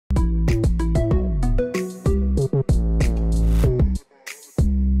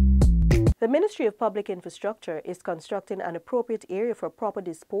The Ministry of Public Infrastructure is constructing an appropriate area for proper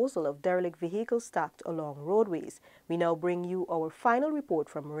disposal of derelict vehicles stacked along roadways. We now bring you our final report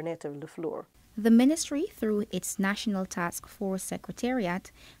from Renetta Lafleur. The ministry, through its National Task Force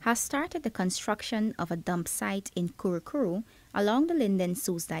Secretariat, has started the construction of a dump site in Kuru Kuru along the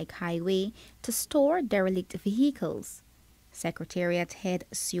Linden-Soesdijk Highway to store derelict vehicles. Secretariat head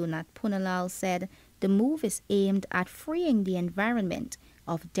Sunat Punalal said the move is aimed at freeing the environment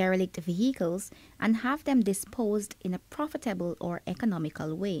of derelict vehicles and have them disposed in a profitable or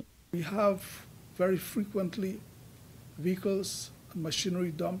economical way. We have very frequently vehicles and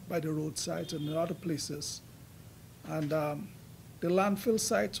machinery dumped by the roadsides and in other places. And the landfill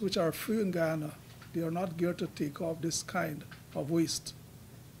sites, which are free in Guyana, they are not geared to take off this kind of waste.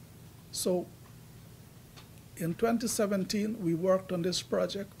 So in 2017, we worked on this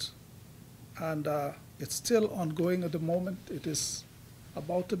project, and it's still ongoing at the moment. It is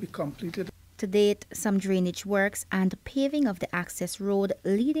about to be completed. To date, some drainage works and paving of the access road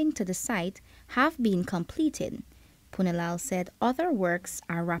leading to the site have been completed. Punalal said other works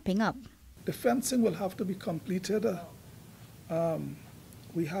are wrapping up. The fencing will have to be completed.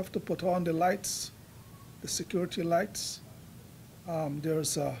 We have to put on the lights, the security lights.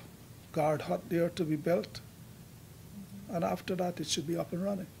 There's a guard hut there to be built. And after that, it should be up and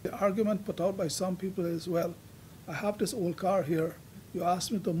running. The argument put out by some people is, well, I have this old car here. You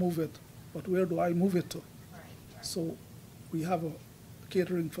asked me to move it, but where do I move it to? So we have a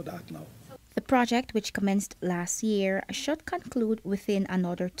catering for that now. The project, which commenced last year, should conclude within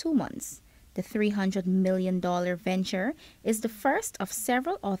another 2 months. The $300 million venture is the first of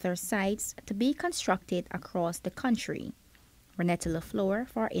several other sites to be constructed across the country. Renetta Lafleur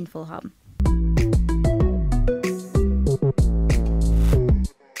for InfoHub.